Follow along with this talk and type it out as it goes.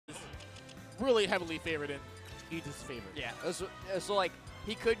really heavily favored in Aegis' favor. Yeah. So like,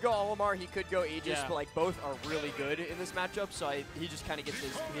 he could go Olimar, he could go Aegis, Yeah. but like both are really good in this matchup, so he just kind of gets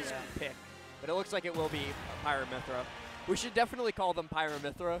his pick. But it looks like it will be Pyra Mythra. We should definitely call them Pyra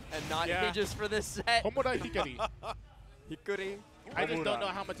Mythra and not Aegis for this set. Homura Hikari. Hikari. I just don't know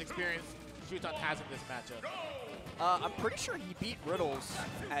how much experience Shuton has in this matchup. I'm pretty sure he beat Riddles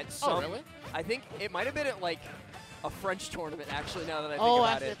at some. Oh, really? I think it might have been at like a French tournament, actually, now that I think Oh,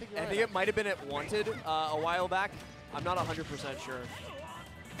 about actually, it. I think you're I right. think it might have been at Wanted a while back. I'm not 100% sure.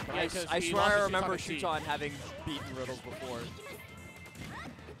 But Yeah, 'cause I he swear lost I to remember Shuton at T. Shuton having beaten Riddles before.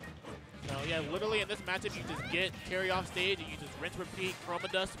 So yeah, literally in this matchup, you just get carry off stage and you just rinse repeat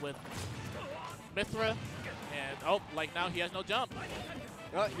Chroma Dust with Mythra, and oh, like now he has no jump.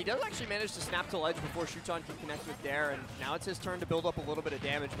 He does actually manage to snap to ledge before Shuton can connect with Dare, and now it's his turn to build up a little bit of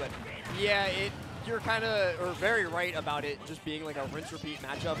damage. But yeah, you're kind of very right about it just being like a rinse repeat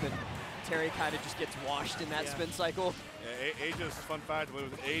matchup, and Terry kind of just gets washed in that spin cycle. Yeah, Aegis, fun fact, was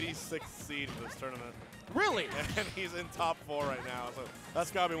 86th seed in this tournament. Really? And he's in top 4 right now, so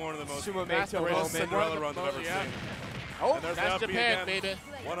that's got to be one of the most Sumometo greatest moment. Cinderella runs I've ever seen. Oh, and there's that's the up B Japan, again. baby.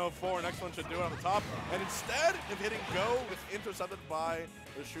 104, next one should do it on the top. And instead of hitting go, it's intercepted by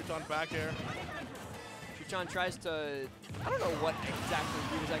the Shuton back air. Shuton tries to, I don't know what exactly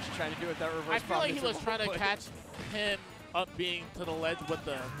he was actually trying to do with that reverse I feel like he was prominence trying to catch him up being to the ledge with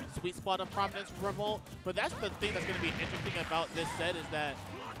the sweet spot of prominence revolt. But that's the thing that's going to be interesting about this set is that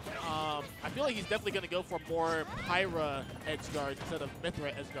I feel like he's definitely going to go for more Pyra edge guards instead of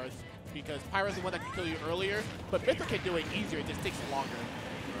Mythra edge guards because Pyra's the one that can kill you earlier, but Mythra can do it easier. It just takes longer.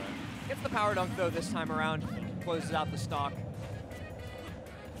 Gets the power dunk though this time around, closes out the stock.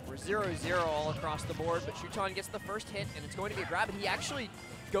 We're 0-0 all across the board, but Shuton gets the first hit, and it's going to be a grab, and he actually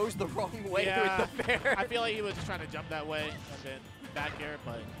goes the wrong way with the fair. I feel like he was just trying to jump that way and then back air,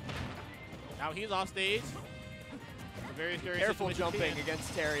 but now he's off stage. A very scary Careful situation. jumping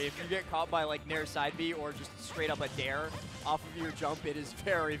against Terry. If you get caught by like Nair side B or just straight up a dare off of your jump, it is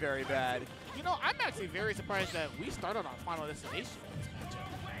very, very bad. You know, I'm actually very surprised that we started on Final Destination in this matchup.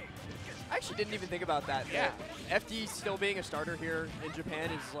 I actually didn't even think about that. Yeah. FD still being a starter here in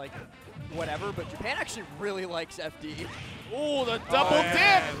Japan is like whatever, but Japan actually really likes FD. Ooh, the double dip!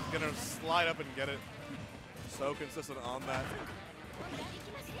 And he's going to slide up and get it. So consistent on that.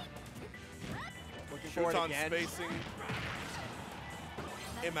 Looking forward Shuton again. spacing.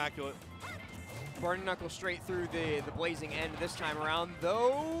 Immaculate. Burning Knuckle straight through the blazing end this time around,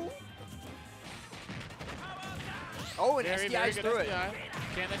 though. Oh, and Very, SDI's very good through it. SDI.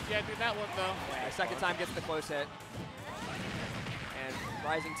 Can't SDI through that one, though. Yeah, second time gets the close hit. And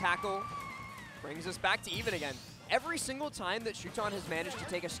rising tackle brings us back to even again. Every single time that Shuton has managed to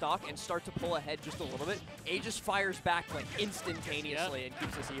take a stock and start to pull ahead just a little bit, Aegis fires back like instantaneously and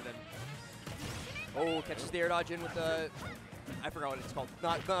keeps us even. Oh, catches the air dodge in with the, I forgot what it's called,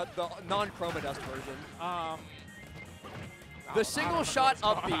 not the non-Chroma Dust version. The single shot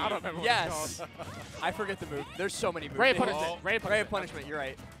up B. I don't remember what Yes. it's called. I forget the move. There's so many moves. Ray of Punishment. Ray of Ray of Punishment. Punishment, you're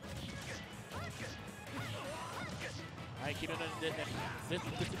right. All right, keeping this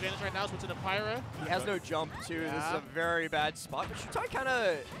disadvantage right now, switching to Pyra. He has no jump too. This is Yeah. a very bad spot. But Shuton kind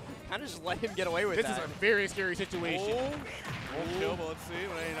of just let him get away with This that. is a very scary situation. Won't kill, but let's see.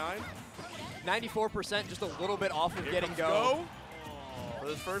 189. 94%, just a little bit off of Here getting comes go. For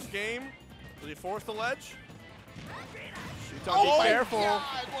this first game, was he forced the ledge? Shuton, be careful. God,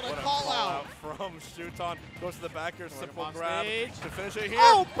 what What a call out. from Shuton. Goes to the back here, simple off grab stage. to finish it here.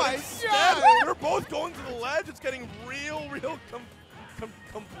 Oh But my instead, God. They're both going to the ledge. It's getting real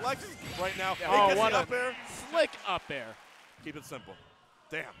complex right now. Oh, He gets what the a up air. slick up air. Keep it simple.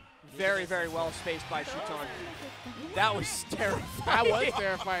 Damn. Very, very well spaced by Shuton. That was terrifying. That was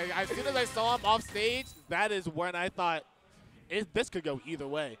terrifying. As soon as I saw him off stage, that is when I thought this could go either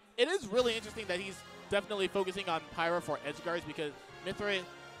way. It is really interesting that he's definitely focusing on Pyra for edge guards because Mythra's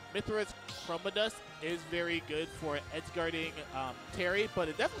Chroma Dust is very good for edge guarding Terry, but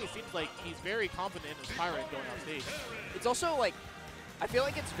it definitely seems like he's very confident in his Pyra going off stage. It's also like, I feel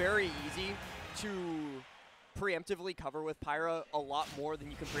like it's very easy to preemptively cover with Pyra a lot more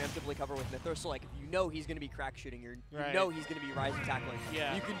than you can preemptively cover with Mythra. So like, if you know he's going to be crack shooting, you Right. know he's going to be rising tackling.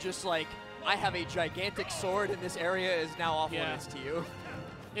 Yeah. You can just like, I have a gigantic sword and this area is now off Yeah. limits to you.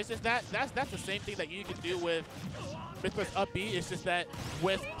 It's just that's the same thing that you can do with Mythra's up B. It's just that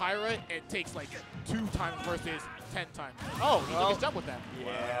with Pyra, it takes like 2 times versus 10 times. Oh, he took his jump with that.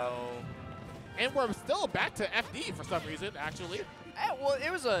 Well, And we're still back to FD for some reason, actually. Well, it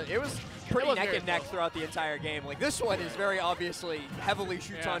was pretty was neck very and neck close. throughout the entire game. Like this one is very obviously heavily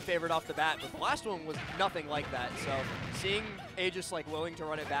Shuton Yeah. favored off the bat, but the last one was nothing like that. So seeing Aegis like willing to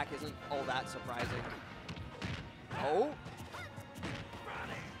run it back isn't all that surprising. Oh.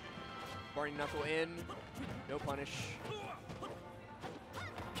 Barney Knuckle in. No punish.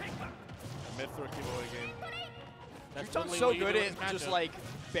 Mythra giveaway game. That's Shuton's totally so what you good do at in this just matchup. like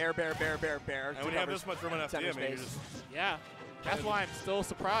bear. And when you have this much room in center FD, I mean, you space. just, Yeah, that's why I'm still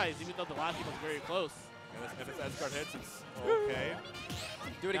surprised, even though the last game was very close. and if it's edge guard hits, it's okay.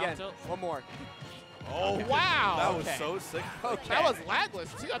 Do it Down again. tilt. One more. Oh, Wow. That was Okay. so sick. Okay. That was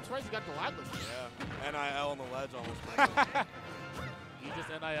lagless too. I'm surprised you got the lagless. Yeah. NIL on the ledge almost. You just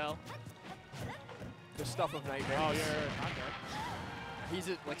NIL. The stuff of nightmares. Oh, you're not dead. He's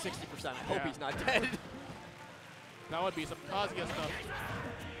at like 60%. I hope Yeah. he's not dead. That would be some Kazuya stuff.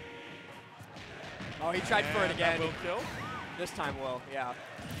 Oh, he tried for it And that again. will kill. This time will, yeah.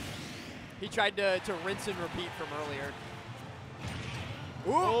 He tried to rinse and repeat from earlier.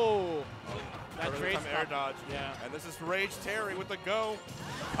 Oh, that Early trade time air dodge. Yeah. And this is Rage Terry with the go.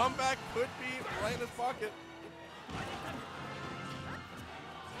 Comeback could be right in his pocket.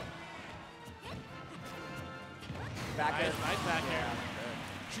 Back Nice, end. nice back air.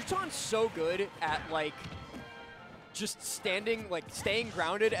 Shuton's so good at like just standing, like staying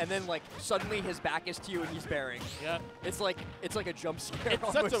grounded, and then like suddenly his back is to you and he's bearing. Yep. It's like a jump scare. It's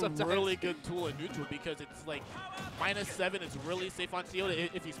almost such a sometimes. really good tool in neutral because it's like -7 is really safe on shield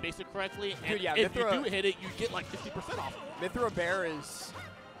if you space it correctly. And Dude, yeah, if Mythra- you do hit it, you get like 50% off. Mythra Bear is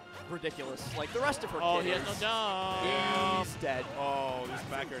ridiculous. Like the rest of her Oh, kit he has no is- jump. He's dead. Oh, these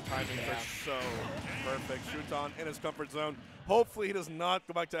back air timings Yeah. are so perfect. Shuton in his comfort zone. Hopefully he does not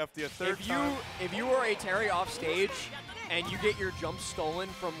go back to FD a third time. If you were a Terry off stage and you get your jump stolen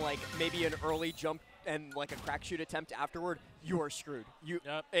from like maybe an early jump and like a crack shoot attempt afterward, you are screwed.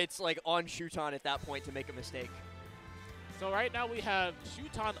 Yep. It's like on Shuton at that point to make a mistake. So right now we have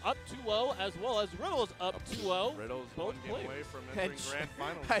Shuton up 2-0 as well as Riddles up 2-0. Riddle's Both one game players. away from And entering Sh- Grand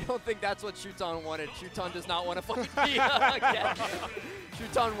Finals. I don't think that's what Shuton wanted. Shuton does not want to fight Mia again.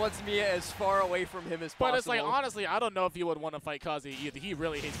 Shuton wants Mia as far away from him as possible. But it's like, honestly, I don't know if he would want to fight Kazuya either. He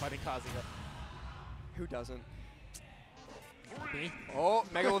really hates fighting Kazuya. Who doesn't? Me? Oh,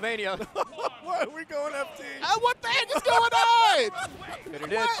 Megalovania. Why are we going FD? What the heck is going on?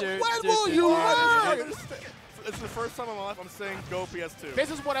 When will you learn? It's the first time in my life I'm saying go PS2.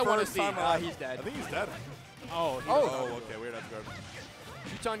 This is what I want to First see. time in my life. He's dead. I think he's dead. Oh, Oh, okay, weird edge guard.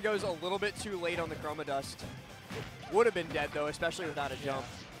 Shuton goes a little bit too late on the Chroma Dust. Would have been dead though, especially without a jump.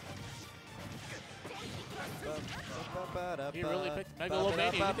 he really picked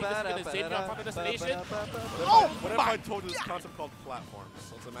Megalovania. You think this is going to save me on Final Destination? What if I told you this concept called platforms?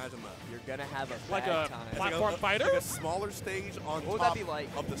 Let's imagine that. You're gonna have a Like bad a time. It's like platform fighter? Like a smaller stage on What would top that be like?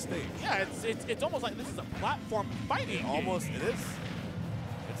 of the stage. Yeah, it's almost like this is a platform fighting game. Almost it is.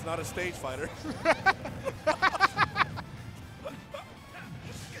 It's not a stage fighter.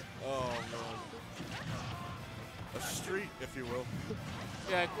 Oh man. A street, if you will.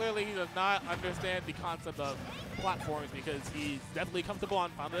 Yeah, clearly he does not understand the concept of platforms because he's definitely comfortable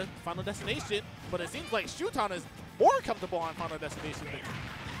on Final Destination, but it seems like Shuton is more comfortable on Final Destination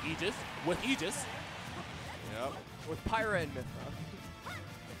than Aegis, with Aegis. Yep. With Pyra and Mythra.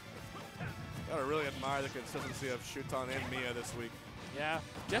 Gotta really admire the consistency of Shuton and Mia this week. Yeah,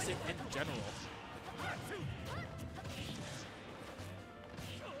 just in general.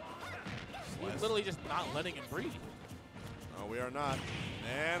 He's literally just not letting him breathe. No, we are not.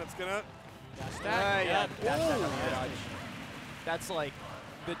 And it's gonna. That's Yeah, that. yeah, that's Ooh. that dodge. That's like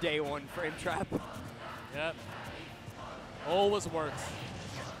the day one frame trap. Yep. Always works.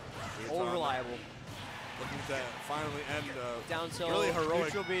 All Shuton reliable. Looking to finally end Down a tilt, really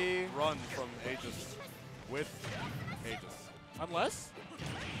heroic neutral B. run from Aegis with Aegis. Unless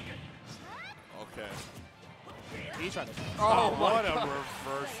Okay. he's trying to. Oh, my What a God.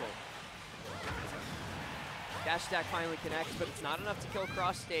 reversal. Dash attack finally connects, but it's not enough to kill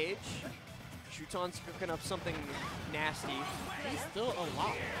cross stage. Shuton's cooking up something nasty. He's still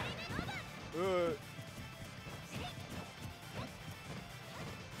alive.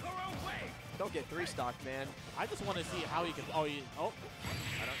 Don't get 3-stocked, man. I just want to see how he can. Oh, he. Oh.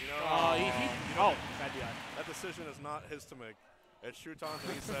 I don't, you know, Oh, oh, bad DI. that decision is not his to make. It's Shuton's,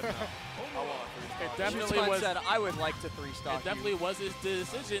 and he said no. I want a It 3-stock. definitely Shuton was. said, I would like to 3-stock It definitely was his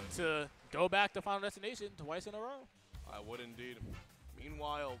decision to go back to Final Destination twice in a row. I would indeed.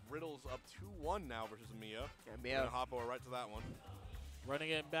 Meanwhile, Riddle's up 2-1 now versus Mia. Yeah, We're Mia. gonna hop over right to that one.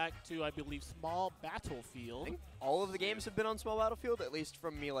 Running it back to, I believe, Small I Battlefield. think all of the games have been on Small Battlefield, at least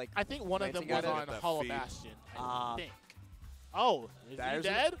from me, like, I think one of them glancing was at on it. That Hollow feed. Bastion. Ah. I think. Oh, is he There's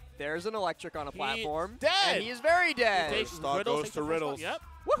dead? There's an electric on a platform. dead. And he is very dead. Takes First stock Riddle goes takes to the first Riddles. stock.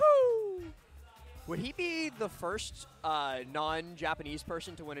 Yep. Woohoo! Would he be the first non-Japanese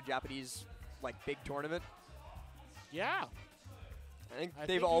person to win a Japanese, like, big tournament? Yeah. I think I they've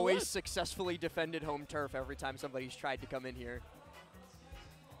think he always would. successfully defended home turf every time somebody's tried to come in here.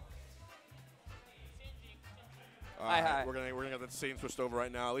 Hi. We're gonna get the scene switched over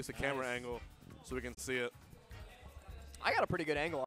right now, at least the camera angle, so we can see it. I got a pretty good angle